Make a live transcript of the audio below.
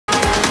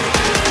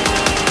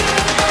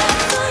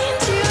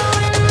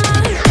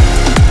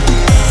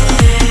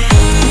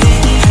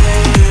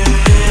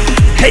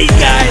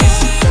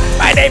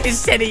guys,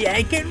 City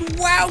Egg, and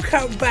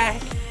welcome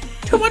back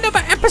to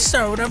another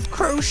episode of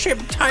Cruise Ship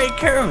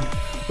Tycoon.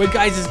 Where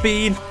guys, has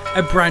been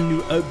a brand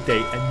new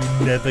update and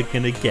you're never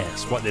gonna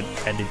guess what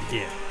they've added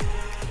in.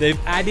 They've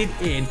added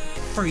in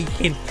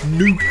freaking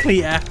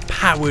nuclear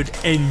powered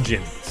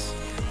engines.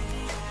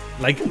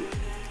 Like,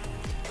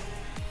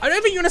 I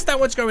don't think you understand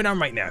what's going on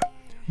right now.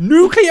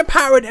 Nuclear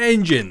powered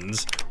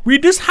engines. We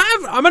just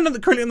have, I'm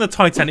currently on the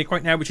Titanic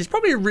right now, which is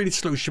probably a really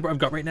slow ship I've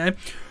got right now.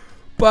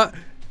 But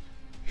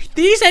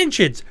these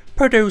engines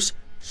produce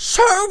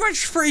so much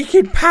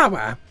freaking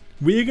power.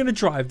 We're going to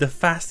drive the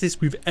fastest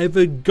we've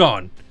ever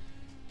gone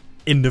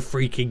in the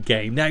freaking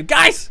game. Now,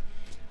 guys,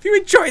 if you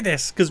enjoy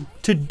this, because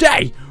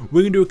today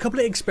we're going to do a couple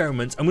of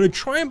experiments. I'm going to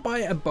try and buy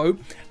a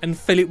boat and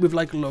fill it with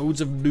like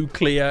loads of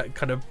nuclear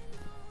kind of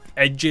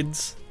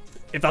engines,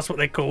 if that's what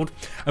they're called.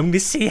 I'm going to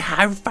see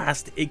how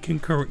fast it can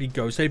currently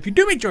go. So if you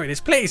do enjoy this,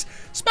 please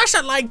smash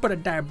that like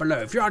button down below.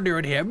 If you're new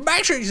in here,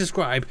 make sure you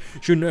subscribe so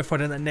you're notified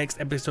when the next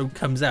episode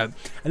comes out.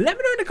 And let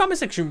me know in the comment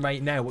section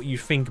right now what you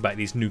think about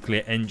these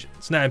nuclear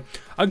engines. Now,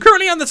 I'm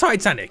currently on the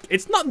Titanic.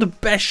 It's not the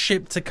best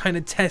ship to kind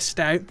of test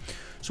out.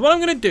 So what I'm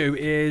going to do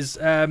is,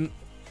 I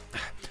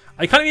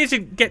kind of need to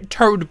get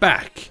towed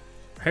back.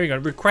 Here we go.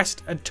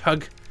 Request a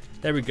tug.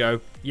 There we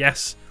go.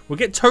 Yes. We'll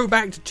get towed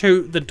back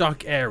to the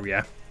dock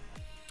area.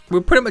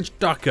 We'll pretty much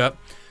dock up,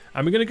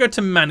 and we're going to go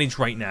to manage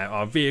right now,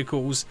 our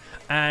vehicles,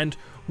 and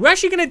we're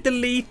actually going to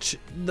delete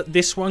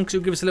this one because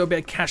it'll give us a little bit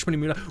of cash money.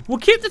 We'll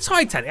keep the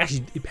Titanic. Actually,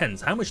 it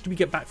depends. How much do we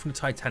get back from the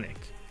Titanic?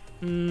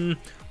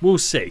 We'll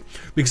see,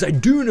 because I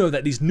do know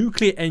that these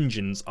nuclear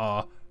engines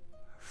are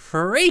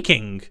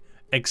freaking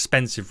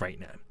expensive right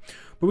now.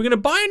 But we're going to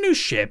buy a new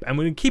ship, and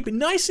we're going to keep it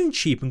nice and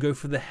cheap and go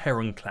for the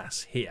Heron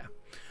class here.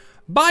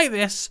 Buy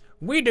this,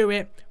 we do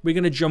it, we're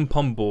going to jump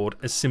on board.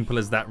 As simple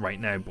as that right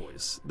now,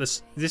 boys.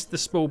 Is this the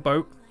small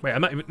boat? Wait,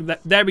 I'm not even,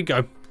 there we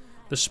go.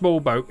 The small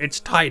boat, it's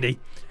tiny.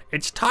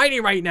 It's tiny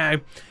right now.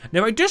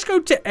 Now I just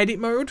go to edit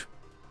mode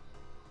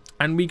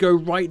and we go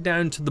right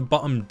down to the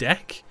bottom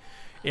deck.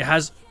 It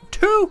has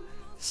two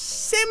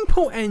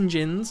simple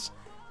engines,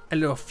 a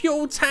little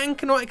fuel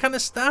tank and all that kind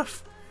of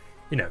stuff.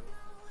 You know,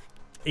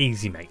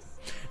 easy, mate.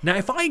 Now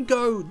if I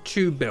go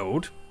to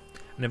build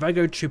and if I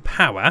go to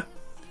power,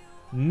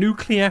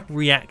 nuclear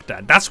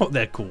reactor, that's what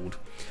they're called.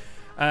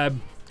 It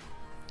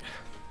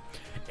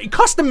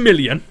cost $1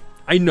 million,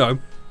 I know,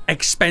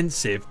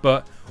 expensive,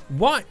 but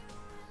what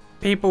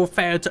people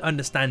fail to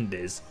understand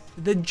is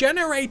the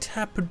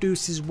generator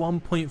produces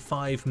 1.5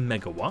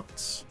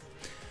 megawatts,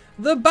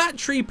 the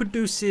battery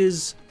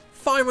produces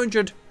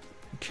 500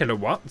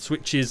 kilowatts,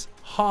 which is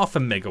half a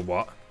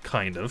megawatt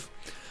kind of,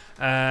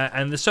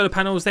 and the solar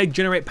panels, they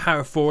generate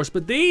power for us.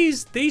 But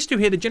these two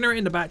here, the generator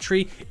and the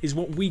battery, is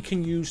what we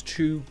can use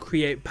to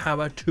create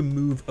power to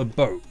move a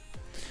boat.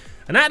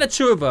 And out of the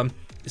two of them,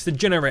 it's the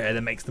generator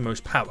that makes the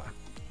most power.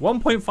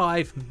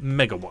 1.5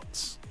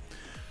 megawatts.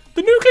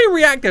 The nuclear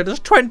reactor does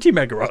 20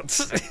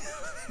 megawatts.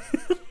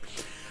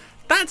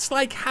 That's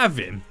like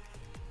having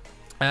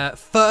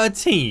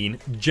 13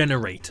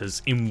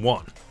 generators in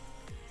one.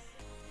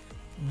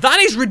 That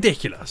is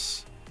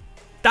ridiculous.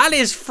 That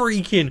is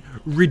freaking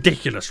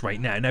ridiculous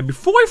right now. Now,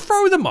 before I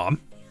throw them on,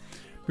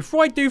 what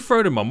we're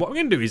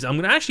going to do is I'm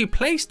going to actually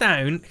place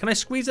down. Can I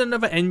squeeze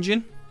another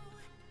engine?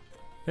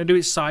 Can I do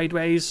it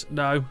sideways?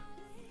 No.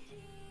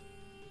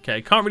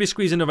 Okay, can't really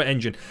squeeze another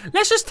engine.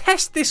 Let's just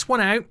test this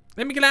one out.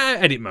 Let me get out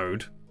of edit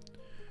mode.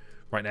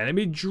 Right now, let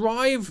me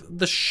drive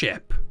the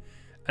ship.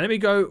 And let me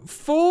go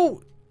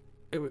full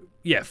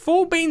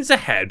beans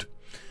ahead.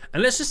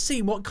 And let's just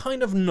see what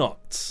kind of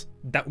knots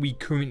that we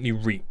currently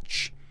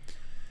reach.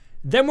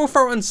 Then we'll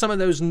throw on some of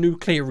those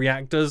nuclear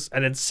reactors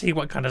and then see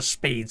what kind of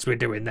speeds we're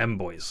doing them,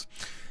 boys.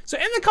 So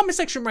in the comment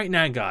section right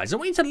now, guys, I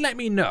want you to let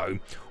me know,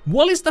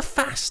 what is the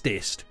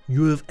fastest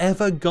you have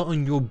ever got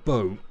on your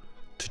boat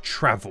to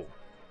travel?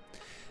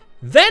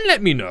 Then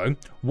let me know,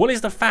 what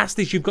is the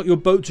fastest you've got your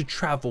boat to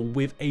travel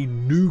with a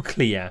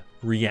nuclear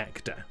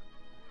reactor?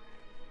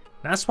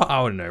 That's what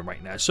I want to know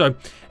right now. So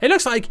it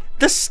looks like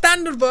the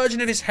standard version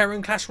of this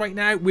Heron class right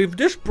now, we've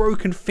just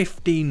broken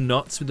 15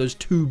 knots with those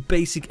two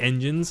basic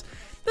engines.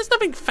 There's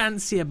nothing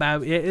fancy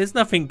about it. There's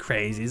nothing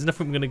crazy. There's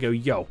nothing I'm going to go,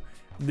 yo,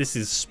 this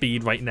is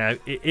speed right now.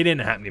 It ain't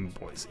happening,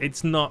 boys.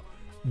 It's not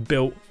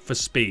built for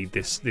speed,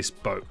 this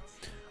boat.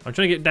 I'm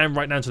trying to get down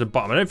right down to the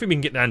bottom. I don't think we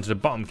can get down to the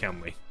bottom,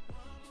 can we?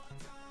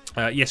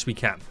 Yes, we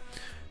can.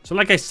 So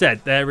like I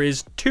said, there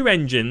is two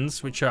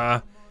engines, which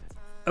are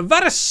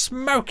very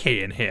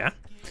smoky in here.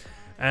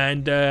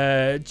 And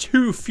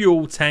two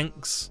fuel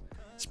tanks.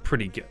 It's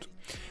pretty good.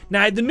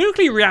 Now, the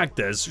nuclear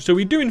reactors, so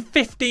we're doing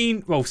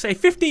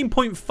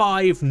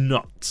 15.5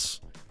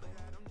 knots.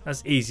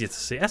 That's easier to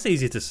see. That's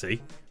easier to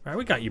see. Right,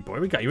 we got you, boy.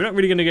 We got you. We're not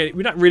really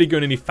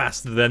going any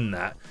faster than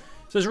that.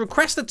 So let's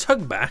request a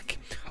tug back.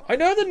 I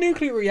know the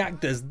nuclear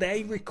reactors,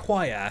 they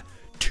require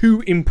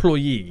 2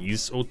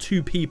 employees or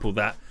 2 people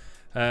that,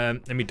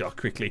 let me dock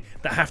quickly,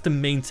 that have to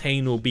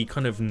maintain or be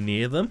kind of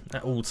near them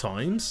at all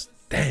times.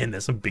 Damn,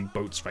 there's some big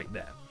boats right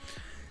there.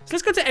 So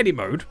let's go to edit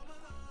mode.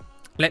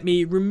 Let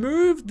me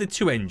remove the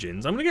 2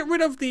 engines. I'm going to get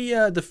rid of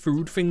the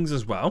food things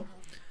as well.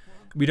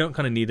 We don't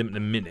kind of need them in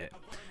a minute.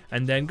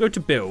 And then go to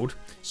build.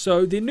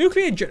 So the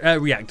nuclear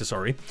reactor,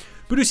 sorry,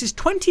 produces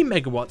 20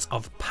 megawatts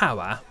of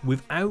power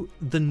without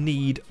the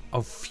need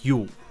of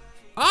fuel.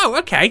 Oh,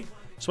 okay.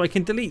 So I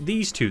can delete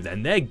these 2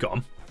 then. They're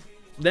gone.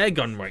 They're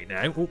gone right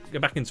now. Oh,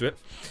 get back into it.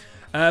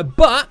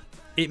 But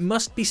it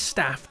must be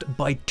staffed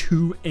by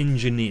 2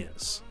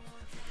 engineers.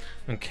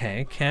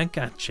 Okay,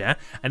 gotcha.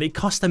 And it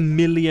cost $1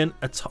 million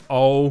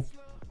oh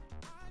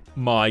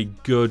my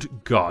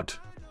good God.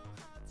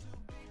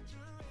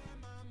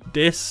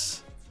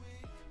 This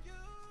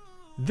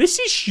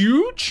is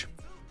huge.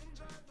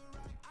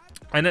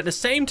 And at the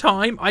same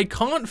time, I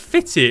can't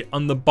fit it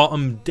on the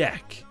bottom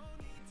deck.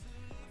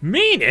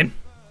 Meaning,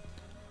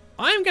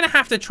 I'm gonna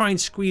have to try and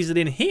squeeze it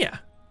in here.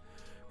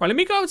 Right, let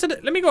me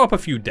go up a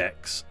few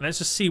decks. Let's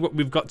just see what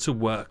we've got to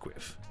work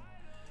with.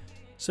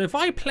 So if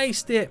I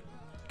placed it,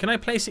 can I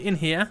place it in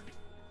here?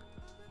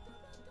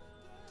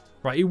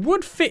 Right, it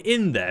would fit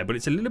in there, but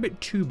it's a little bit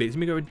too big. Let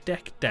me go a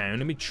deck down.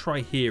 Let me try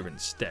here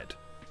instead.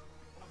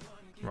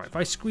 Right, if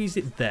I squeeze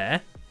it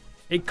there,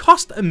 it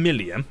cost $1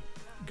 million.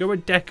 Go a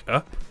deck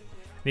up,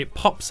 and it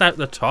pops out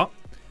the top.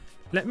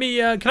 Let me,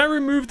 can I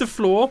remove the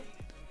floor?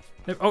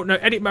 Oh, no,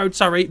 edit mode,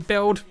 sorry,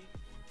 build.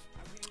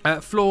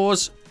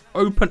 Floors,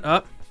 open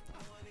up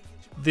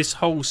this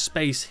whole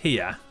space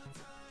here.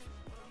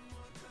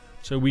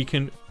 So we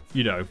can,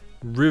 you know,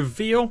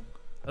 reveal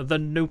the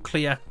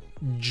nuclear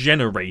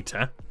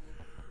generator.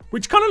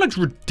 Which kind of looks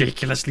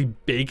ridiculously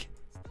big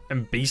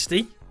and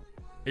beastie.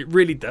 It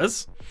really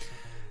does.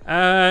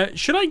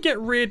 Should I get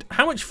rid...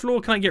 How much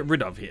floor can I get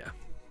rid of here?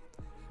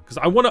 Because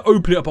I want to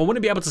open it up. I want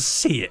to be able to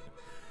see it.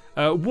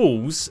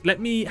 Walls.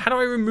 Let me... How do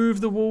I remove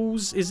the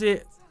walls? Is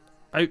it...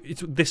 Oh,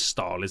 it's this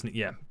style, isn't it?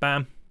 Yeah.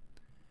 Bam.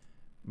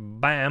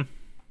 Bam.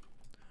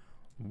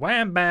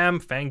 Wham, bam.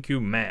 Thank you,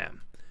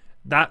 ma'am.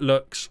 That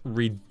looks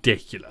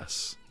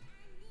ridiculous.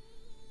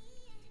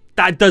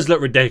 That does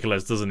look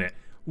ridiculous, doesn't it?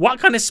 What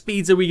kind of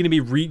speeds are we going to be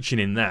reaching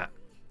in that?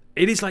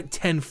 It is like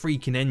 10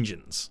 freaking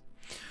engines.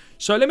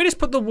 So let me just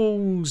put the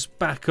walls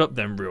back up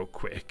then real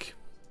quick.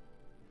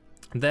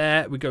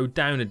 There, we go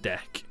down a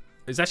deck.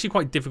 It's actually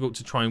quite difficult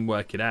to try and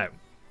work it out.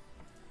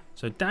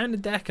 So down the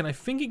deck, and I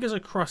think it goes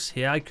across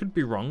here. I could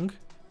be wrong.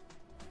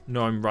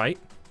 No, I'm right.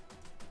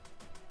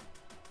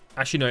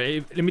 Actually,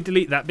 no, let me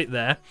delete that bit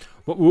there.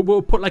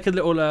 We'll put like a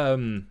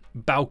little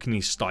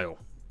balcony style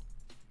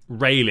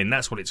railing.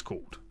 That's what it's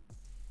called.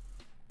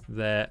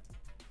 There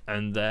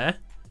and there.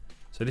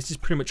 So this is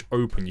pretty much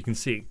open. You can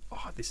see,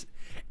 oh,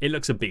 it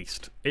looks a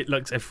beast. It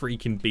looks a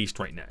freaking beast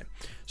right now.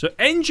 So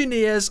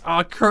engineers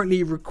are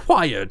currently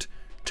required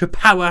to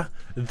power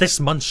this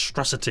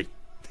monstrosity.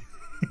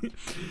 So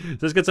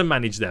let's get to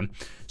manage them.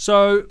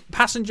 So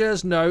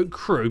passengers, no.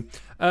 Crew.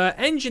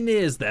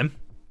 Engineers then.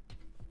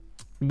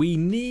 We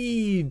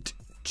need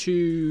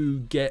to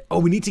get... Oh,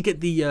 we need to get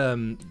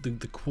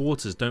the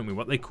quarters, don't we?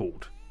 What are they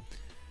called?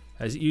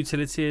 Is it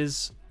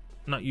utilities?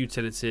 Not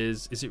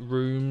utilities. Is it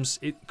rooms?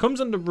 It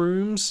comes under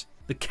rooms.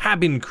 The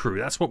cabin crew.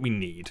 That's what we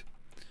need.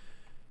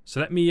 So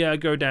let me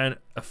go down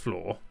a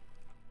floor.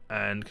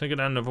 And can I go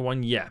down another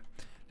one? Yeah.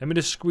 Let me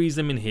just squeeze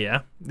them in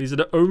here. These are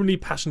the only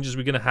passengers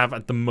we're going to have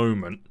at the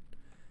moment.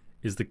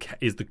 Is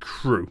the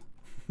crew.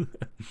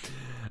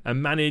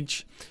 And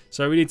manage.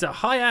 So we need to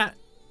hire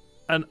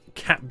a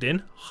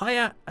captain.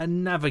 Hire a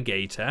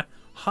navigator.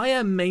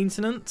 Hire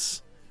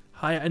maintenance.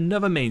 Hire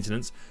another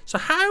maintenance. So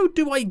how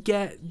do I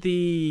get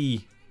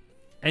the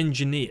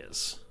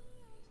engineers?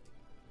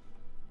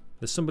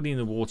 There's somebody in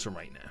the water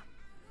right now.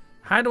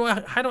 How do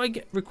I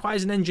get...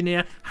 Requires an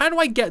engineer. How do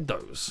I get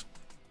those?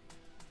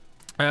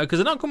 Because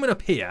they're not coming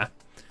up here.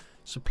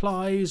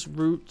 Supplies,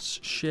 routes,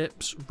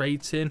 ships,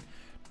 rating.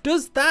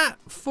 Does that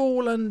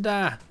fall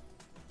under...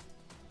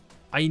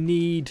 I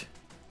need...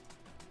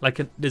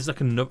 There's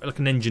like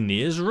an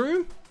engineer's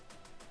room?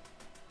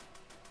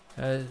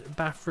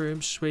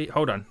 Bathroom, suite.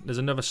 Hold on. There's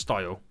another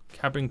style.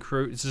 Cabin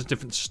crew. This is a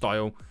different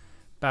style.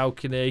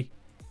 Balcony.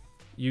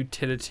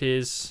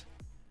 Utilities.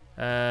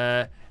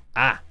 Hold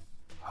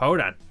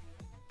on.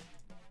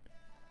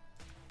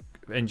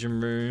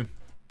 Engine room.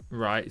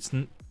 Right. It's...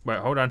 Wait,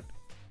 hold on.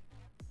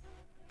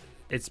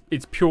 It's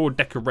pure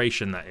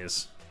decoration, that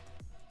is.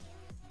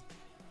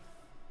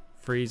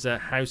 Freezer,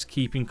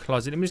 housekeeping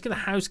closet. Let me just get a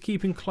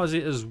housekeeping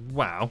closet as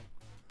well.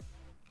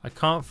 I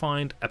can't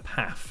find a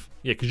path.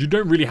 Yeah, because you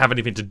don't really have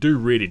anything to do,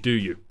 really, do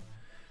you?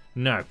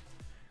 No.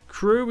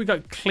 Crew, we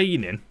got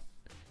cleaning.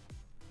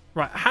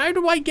 Right, how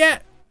do I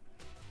get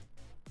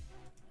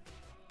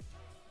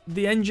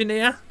the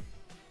engineer?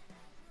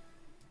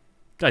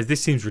 Guys,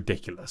 this seems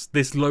ridiculous.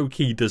 This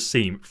low-key does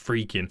seem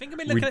freaking ridiculous. I think I've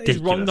been looking at this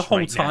wrong the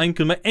whole time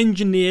because my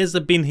engineers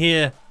have been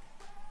here.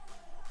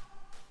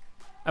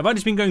 Have I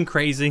just been going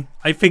crazy?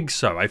 I think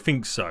so. I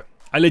think so.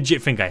 I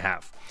legit think I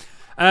have.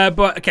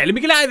 But, okay, let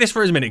me get out of this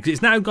for a minute because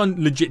it's now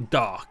gone legit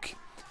dark.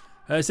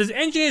 It says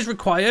engineers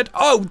required.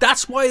 Oh,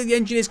 that's why the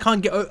engineers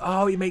can't get...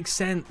 Oh, it makes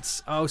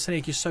sense. Oh,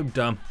 Snake, you're so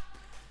dumb.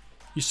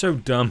 You're so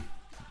dumb.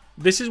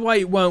 This is why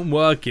it weren't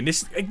working.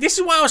 This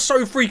is why I was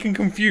so freaking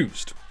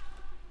confused.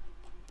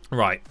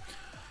 Right.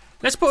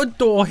 Let's put a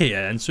door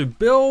here. And so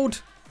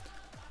build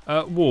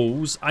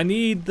walls. I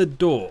need the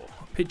door.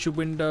 Picture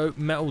window,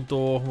 metal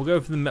door. We'll go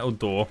for the metal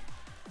door.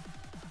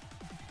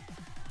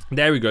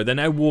 There we go. They're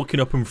now walking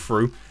up and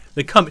through.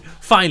 They're coming.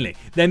 Finally,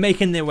 they're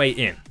making their way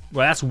in.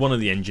 Well, that's one of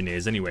the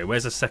engineers anyway.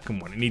 Where's the second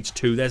one? It needs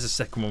 2. There's the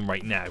second one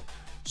right now.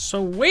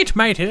 Sweet,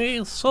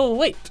 matey.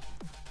 Sweet.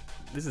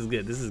 This is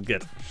good. This is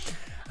good.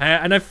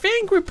 And I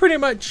think we're pretty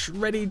much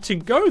ready to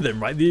go then,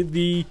 right?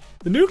 The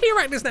nuclear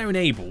reactor is now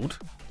enabled.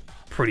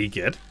 Pretty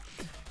good.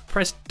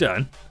 Press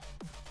done.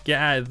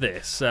 Get out of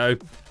this. So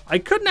I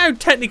could now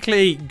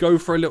technically go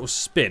for a little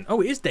spin.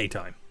 Oh, it is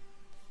daytime.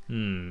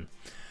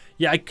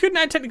 Yeah, I could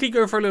now technically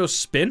go for a little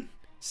spin.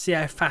 See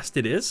how fast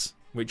it is.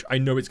 Which I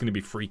know it's going to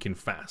be freaking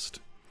fast.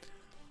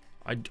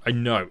 I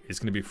know it's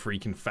going to be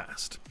freaking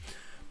fast.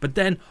 But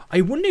then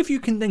I wonder if you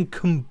can then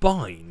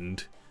combine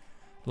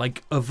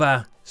like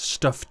other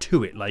stuff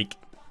to it, like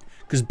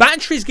because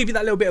batteries give you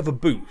that little bit of a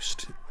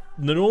boost.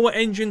 The normal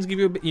engines give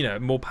you a bit, you know,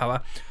 more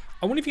power.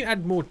 I wonder if you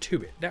add more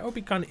to it. That would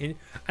be kind of and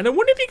I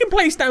wonder if you can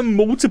place down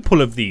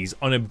multiple of these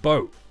on a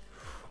boat.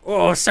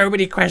 Oh, so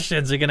many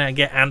questions are gonna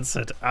get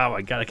answered. Oh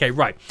my god. Okay,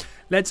 right.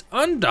 Let's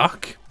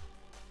undock.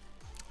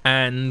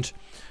 And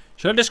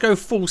should I just go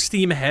full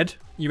steam ahead?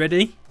 You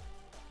ready?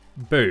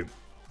 Boom.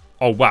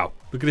 Oh wow.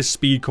 Look at the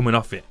speed coming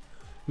off it.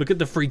 Look at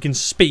the freaking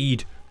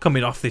speed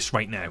coming off this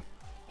right now.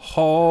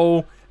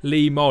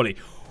 Holy moly.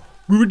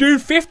 We were doing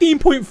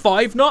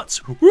 15.5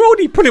 knots. We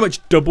already pretty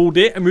much doubled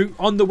it. And we're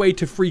on the way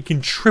to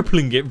freaking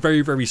tripling it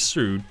very, very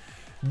soon.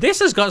 This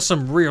has got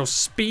some real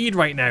speed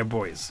right now,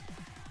 boys.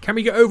 Can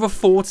we get over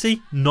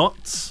 40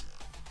 knots?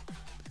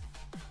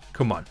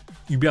 Come on.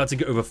 You'll be able to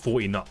get over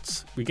 40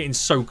 knots. We're getting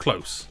so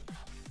close.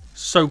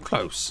 So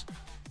close.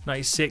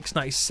 96,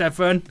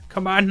 97.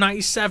 Come on,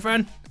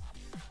 97.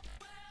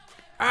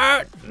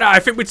 No, I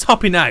think we're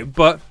topping out,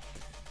 but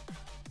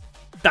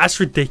that's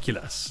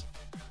ridiculous.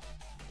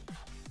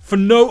 For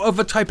no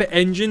other type of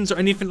engines or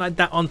anything like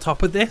that on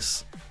top of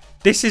this,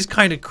 this is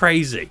kind of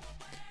crazy.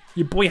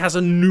 Your boy has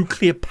a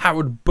nuclear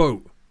powered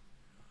boat.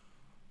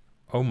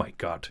 Oh my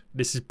god,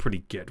 this is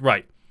pretty good.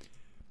 Right,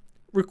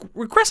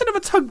 request another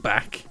tug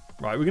back.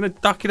 Right, we're going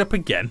to dock it up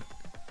again.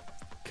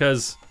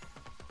 Because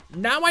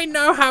now I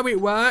know how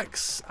it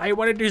works. I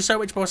want to do so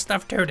much more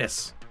stuff to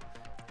this.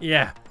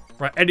 Yeah,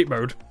 right, edit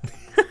mode.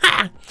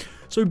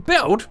 So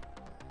build,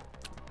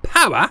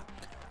 power,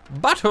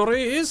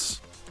 batteries.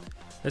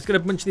 Let's get a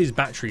bunch of these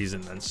batteries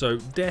in then. So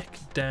deck,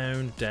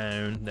 down,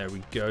 down. There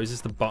we go. Is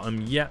this the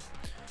bottom? Yep.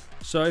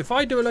 So if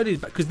I do a load of these,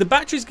 because the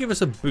batteries give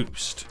us a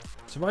boost.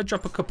 So if I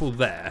drop a couple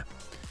there,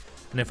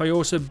 and if I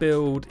also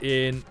build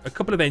in a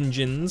couple of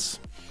engines.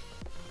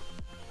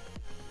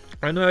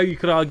 I know you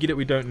could argue that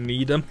we don't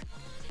need them.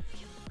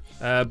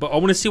 But I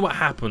want to see what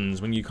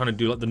happens when you kind of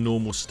do like the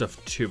normal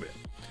stuff to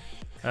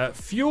it.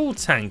 Fuel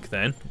tank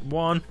then.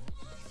 One.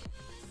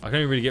 I can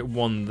only really get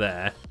one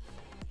there.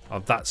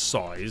 Of that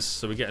size.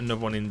 So we get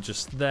another one in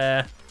just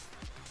there.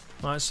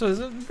 Alright, so there's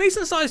a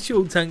decent sized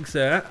fuel tanks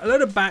there. A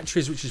load of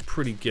batteries, which is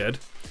pretty good.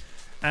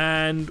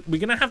 And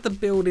we're going to have to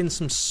build in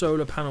some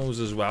solar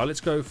panels as well.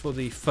 Let's go for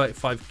the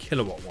 35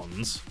 kilowatt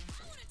ones.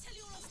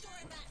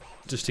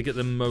 Just to get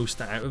the most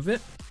out of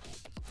it.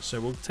 So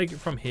we'll take it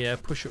from here,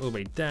 push it all the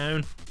way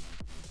down.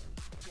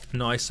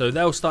 Nice, so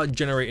they'll start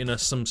generating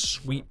us some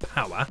sweet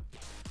power.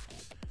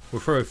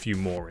 We'll throw a few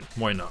more in,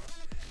 why not?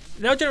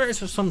 They'll generate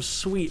us some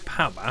sweet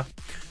power.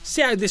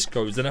 See how this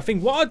goes, and I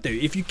think what I'll do,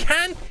 if you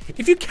can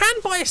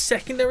buy a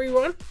secondary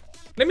one,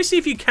 let me see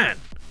if you can.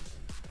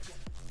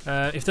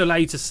 If they allow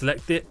you to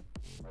select it.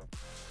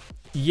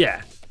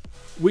 Yeah.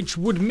 Which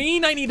would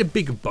mean I need a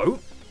bigger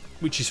boat,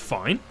 which is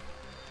fine.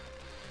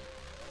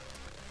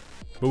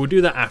 But we'll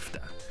do that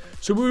after.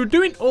 So we were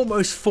doing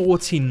almost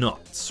 40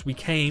 knots. We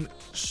came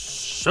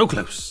so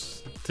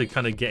close to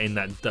kind of getting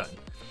that done.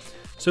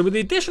 So with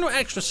the additional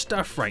extra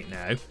stuff right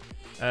now,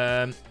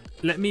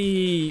 let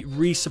me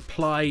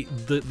resupply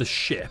the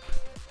ship.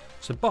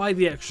 So buy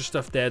the extra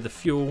stuff there, the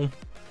fuel.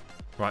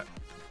 Right,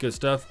 good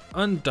stuff.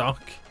 Undock.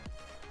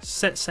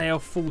 Set sail,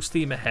 full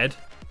steam ahead.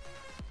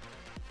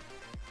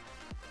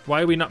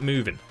 Why are we not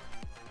moving?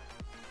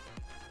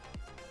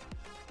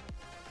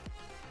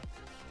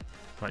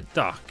 Right,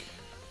 dock.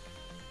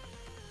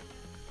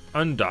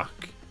 Undock.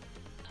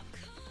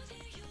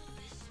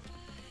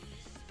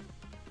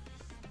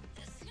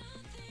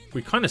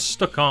 We're kind of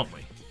stuck, aren't we?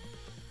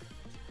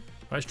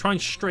 Right, let's try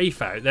and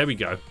strafe out. There we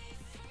go.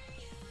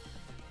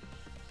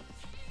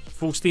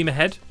 Full steam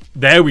ahead.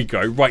 There we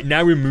go. Right,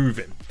 now we're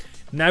moving.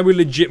 Now we're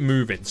legit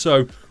moving.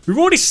 So we've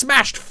already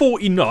smashed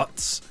 40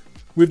 knots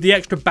with the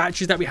extra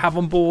batteries that we have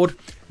on board.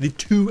 The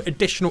 2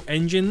 additional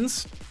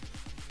engines.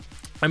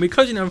 And we're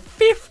closing on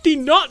 50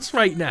 knots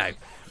right now.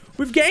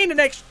 We've gained an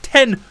extra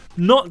 10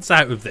 knots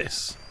out of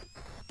this.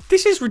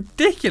 This is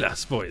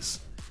ridiculous, boys.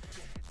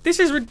 This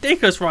is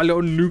ridiculous for our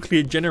little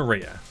nuclear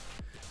generator.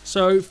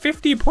 So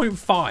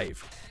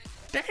 50.5.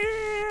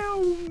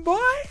 Damn, boy.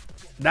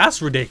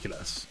 That's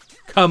ridiculous.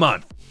 Come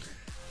on.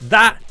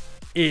 That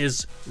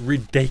is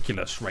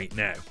ridiculous right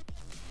now.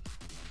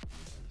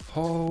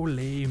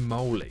 Holy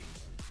moly.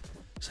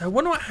 So I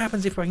wonder what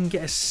happens if I can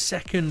get a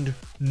second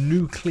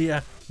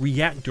nuclear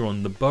reactor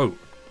on the boat.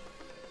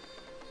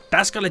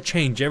 That's going to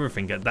change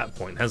everything at that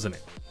point, hasn't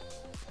it?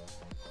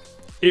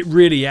 It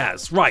really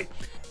has. Right.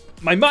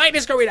 My mind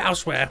is going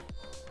elsewhere.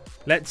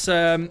 Let's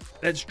drive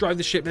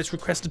the ship. Let's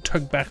request a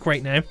tug back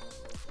right now.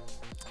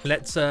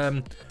 Let's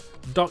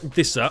dock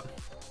this up.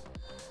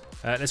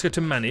 Let's go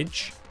to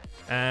manage.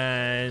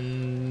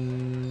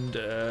 And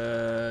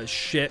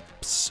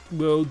ships.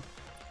 We'll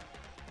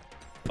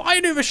buy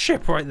another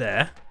ship right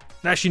there.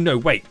 Actually, no,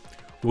 wait.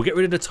 We'll get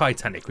rid of the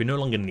Titanic. We no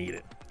longer need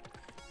it.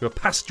 You're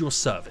past your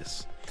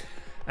service.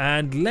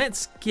 And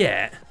let's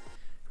get...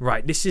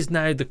 Right, this is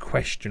now the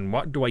question.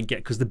 What do I get?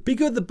 Because the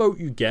bigger the boat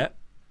you get,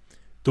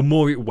 the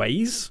more it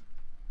weighs.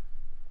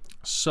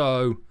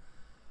 So,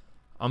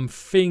 I'm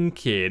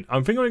thinking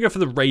I'm going to go for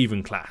the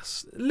Raven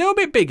class. A little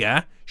bit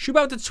bigger. Should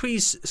be able to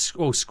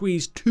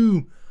squeeze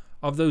 2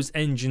 of those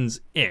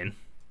engines in.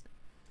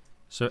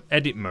 So,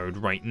 edit mode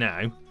right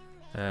now.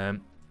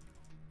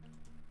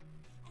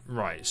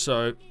 Right,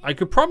 so I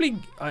could probably...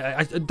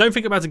 I don't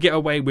think I'm about to get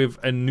away with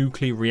a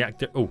nuclear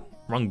reactor. Oh,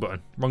 wrong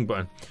button. Wrong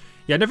button.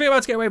 Yeah, I don't think I'm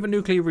about to get away with a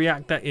nuclear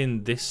reactor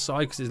in this side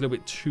because it's a little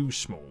bit too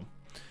small.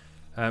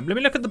 Let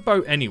me look at the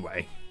boat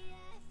anyway.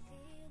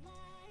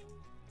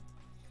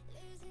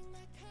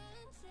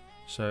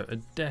 So, a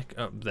deck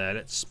up there.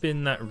 Let's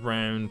spin that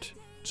round.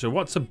 So,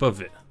 what's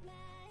above it?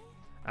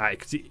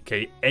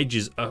 Okay, it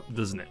edges up,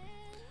 doesn't it?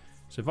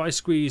 So, if I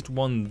squeezed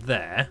one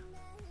there.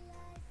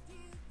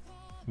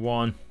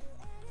 One.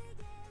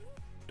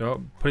 Do I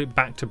put it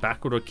back to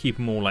back or do I keep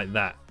them all like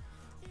that?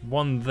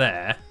 One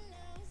there.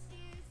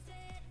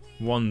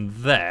 One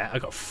there. I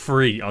got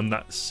 3 on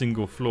that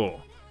single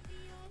floor.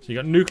 So you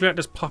got nuclear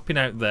reactors popping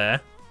out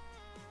there.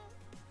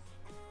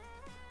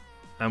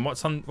 And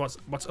what's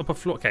upper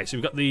floor? Okay, so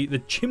we've got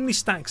the chimney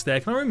stacks there.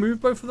 Can I remove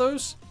both of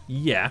those?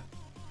 Yeah.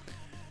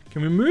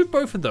 Can we remove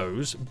both of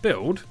those?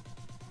 Build.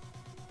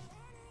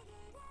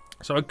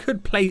 So I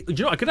could place... Do you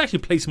know what? I could actually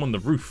place them on the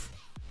roof.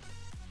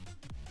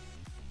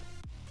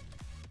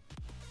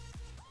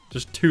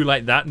 Just 2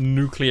 like that.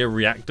 Nuclear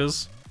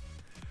reactors.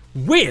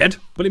 Weird,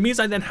 but it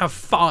means I then have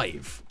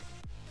 5.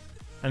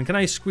 And can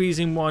I squeeze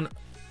in one?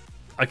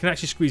 I can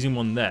actually squeeze in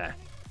one there.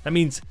 That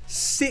means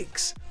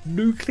 6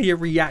 nuclear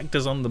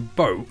reactors on the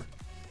boat.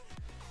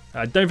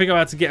 I don't think I'm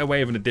about to get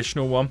away with an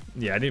additional one.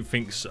 Yeah, I didn't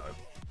think so.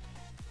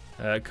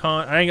 I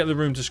ain't got the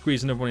room to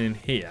squeeze another one in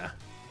here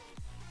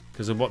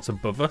because of what's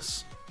above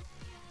us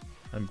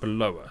and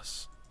below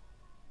us,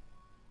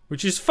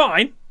 which is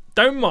fine.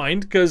 Don't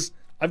mind because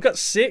I've got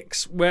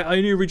 6 where I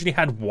only originally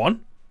had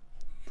 1.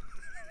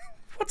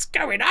 What's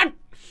going on?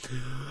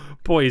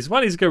 Boys,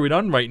 what is going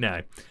on right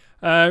now?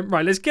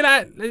 Right, let's get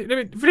out. Let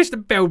me finish the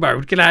build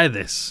mode. Get out of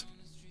this.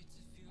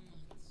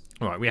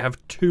 Right, we have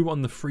 2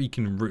 on the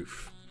freaking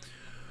roof.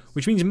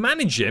 Which means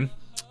managing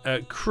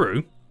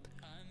crew.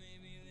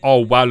 Oh,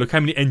 wow, look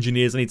how many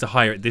engineers I need to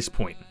hire at this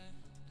point.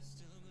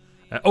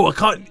 I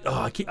can't.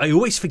 Oh, I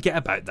always forget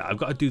about that. I've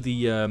got to do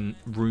the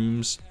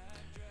rooms.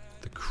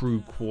 The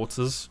crew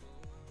quarters.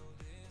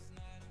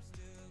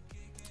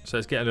 So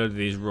let's get a load of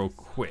these real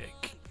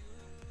quick.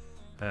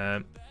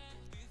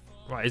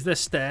 Right, is there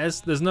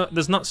stairs? There's no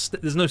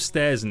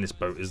stairs in this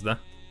boat, is there?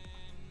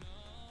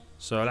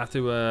 So I'll have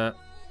to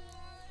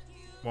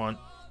 1,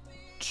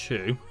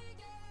 2.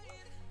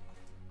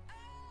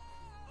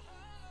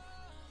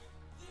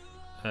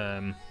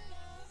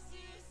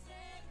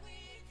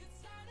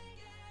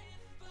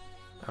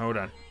 Hold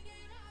on.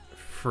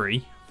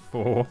 3,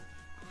 4.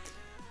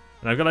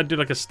 And I've got to do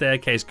like a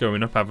staircase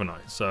going up, haven't I?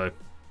 So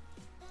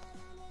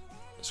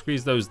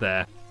squeeze those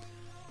there.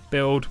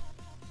 Build.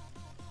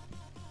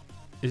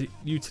 Is it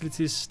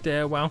utilities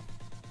stairwell?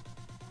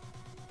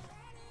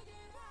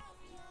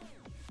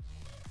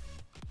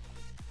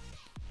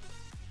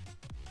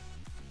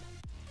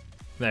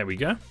 There we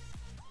go.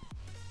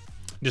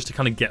 Just to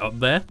kind of get up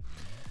there.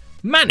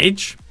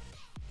 Manage.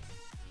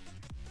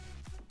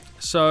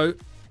 So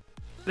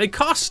they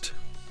cost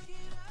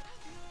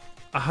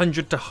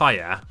 100 to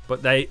hire,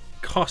 but they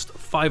cost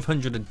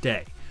 500 a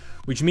day,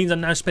 which means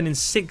I'm now spending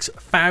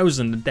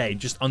 6,000 a day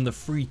just on the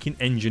freaking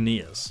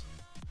engineers.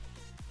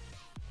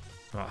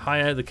 Right,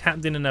 hire the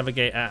captain and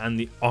navigator and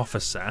the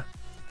officer.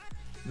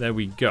 There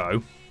we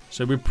go.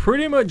 So we're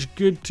pretty much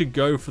good to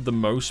go for the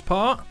most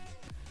part.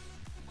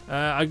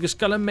 I just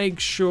gotta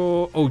make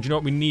sure. Oh, do you know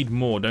what? We need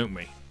more, don't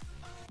we?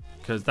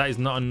 Because that is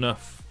not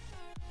enough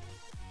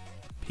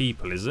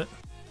people, is it?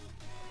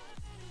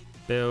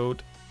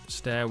 Build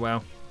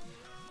stairwell.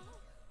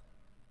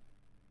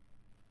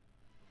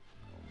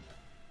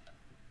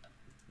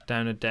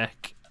 Down a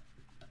deck.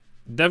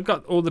 They've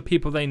got all the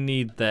people they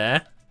need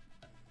there.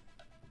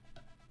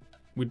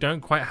 We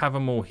don't quite have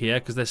them all here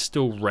because they're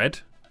still red.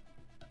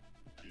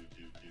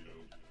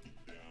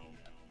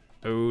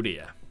 Oh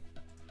dear.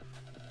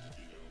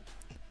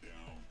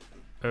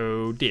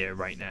 Oh dear,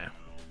 right now.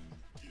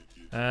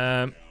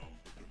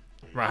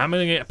 Right, how am I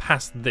going to get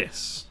past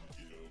this?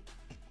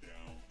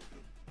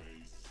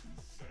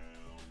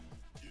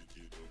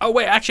 Oh,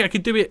 wait, actually, I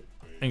could do it.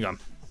 Hang on.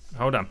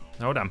 Hold on.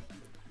 Hold on.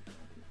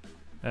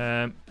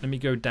 Let me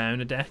go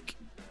down a deck.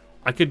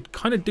 I could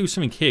kind of do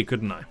something here,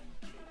 couldn't I?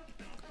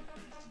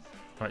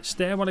 Right,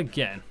 stairwell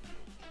again.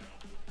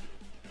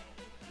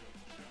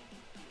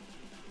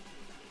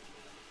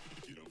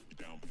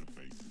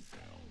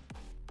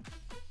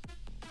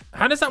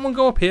 How does that one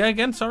go up here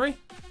again? Sorry?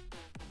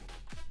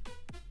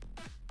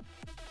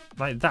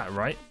 Like that,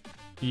 right?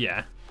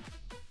 Yeah.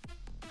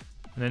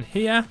 And then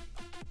here.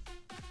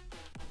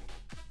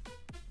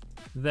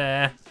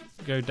 There.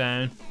 Go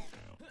down.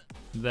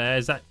 There.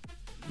 Is that...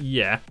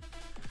 Yeah.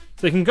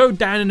 So they can go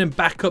down and then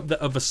back up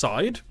the other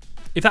side.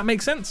 If that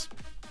makes sense.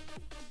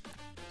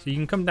 So you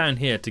can come down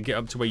here to get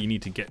up to where you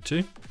need to get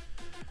to.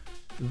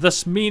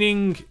 Thus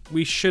meaning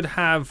we should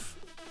have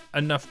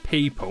enough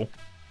people.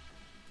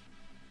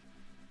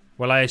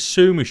 Well, I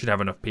assume we should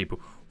have enough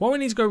people. Why we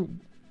need to go...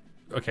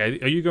 Okay,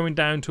 are you going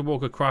down to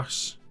walk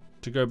across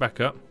to go back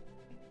up?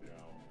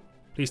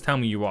 Please tell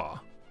me you are.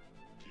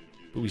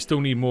 But we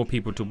still need more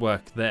people to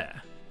work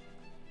there.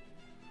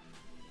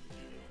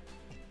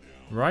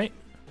 Right?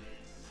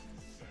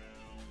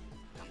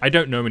 I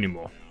don't know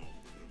anymore.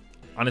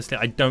 Honestly,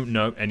 I don't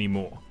know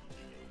anymore.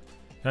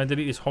 Can I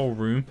delete this whole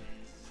room?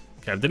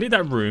 Okay, I'll delete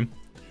that room.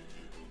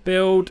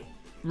 Build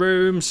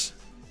rooms.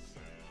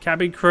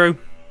 Cabin crew.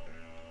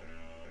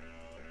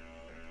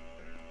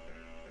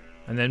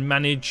 And then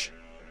manage.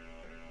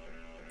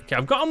 Okay,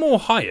 I've got them all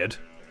hired.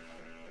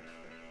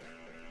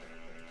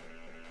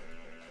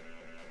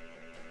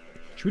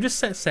 Should we just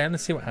set sail and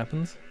see what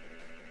happens?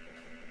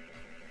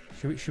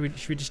 Should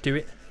we just do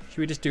it? Should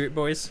we just do it,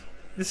 boys?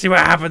 Let's see what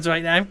happens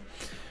right now.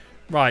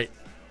 Right.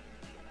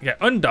 Okay,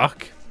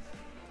 undock.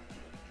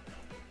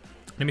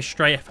 Let me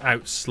strafe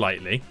out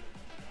slightly.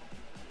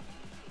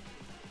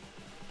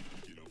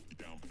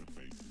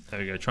 There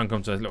we go. Try and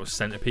come to a little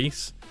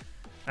centerpiece.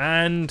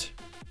 And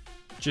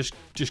just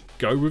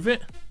go with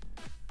it.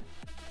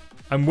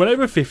 I'm well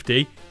over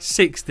 50,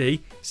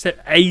 60,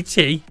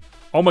 80.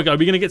 Oh my god, are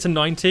we going to get to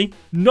 90?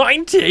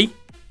 90?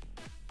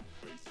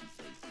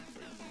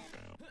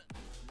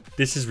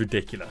 This is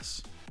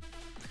ridiculous.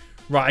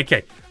 Right,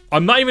 okay.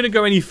 I'm not even going to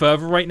go any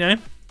further right now.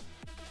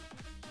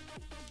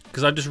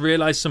 Because I just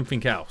realized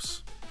something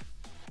else.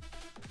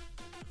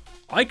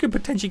 I could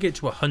potentially get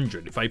to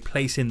 100 if I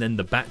place in then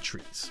the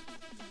batteries.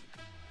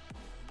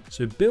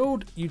 So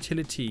build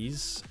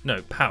utilities.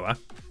 No, power.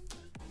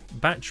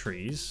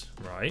 Batteries,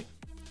 right.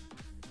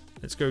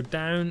 Let's go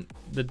down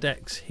the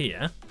decks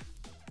here.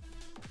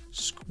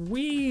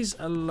 Squeeze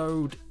a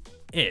load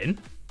in.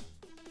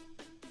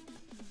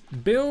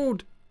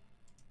 Build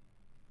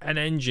an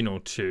engine or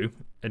two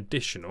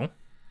additional.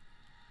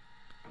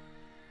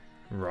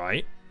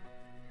 Right.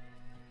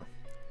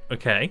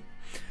 Okay.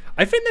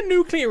 I think the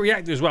nuclear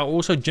reactor as well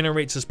also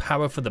generates us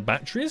power for the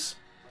batteries.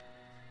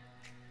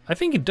 I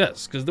think it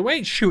does, because the way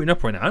it's shooting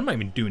up right now, I'm not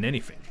even doing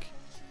anything.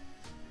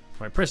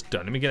 Right, press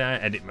done. Let me get out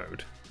of edit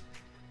mode.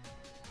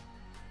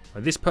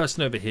 Right, this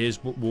person over here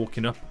is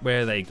walking up.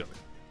 Where are they going?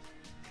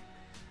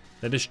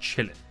 They're just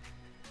chilling.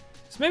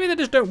 So maybe they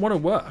just don't want to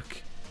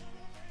work.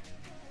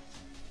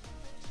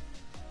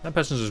 That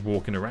person's just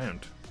walking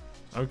around.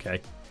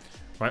 Okay.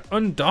 Right,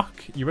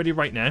 undock. You ready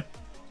right now?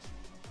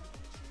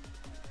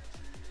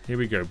 Here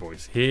we go,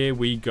 boys. Here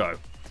we go.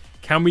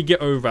 Can we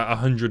get over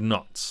 100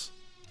 knots?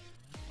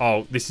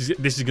 Oh, this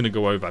is going to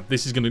go over.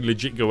 This is going to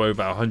legit go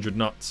over 100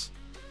 knots.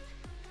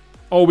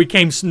 Oh, we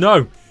came...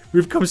 No!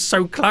 We've come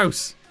so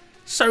close.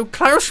 So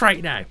close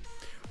right now.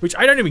 Which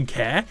I don't even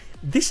care.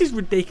 This is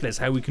ridiculous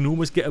how we can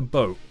almost get a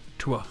boat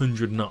to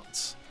 100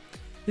 knots.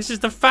 This is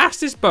the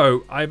fastest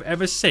boat I've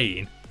ever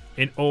seen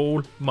in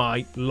all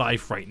my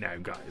life right now,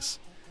 guys.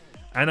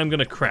 And I'm going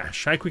to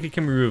crash. How quickly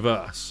can we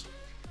reverse?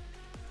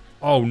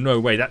 Oh, no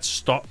way. That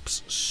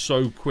stops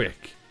so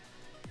quick.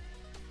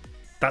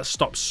 That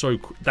stops so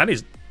quick.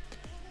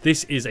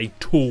 This is a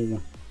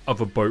tool of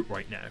a boat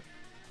right now.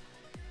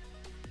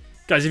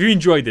 Guys, if you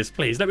enjoyed this,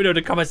 please let me know in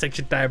the comment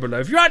section down below.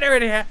 If you're out there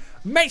in here,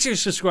 make sure you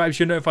subscribe so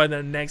you're notified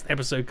when the next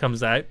episode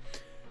comes out.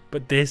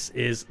 But this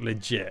is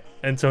legit.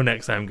 Until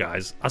next time,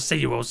 guys, I'll see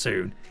you all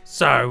soon.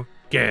 So,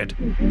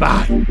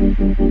 goodbye.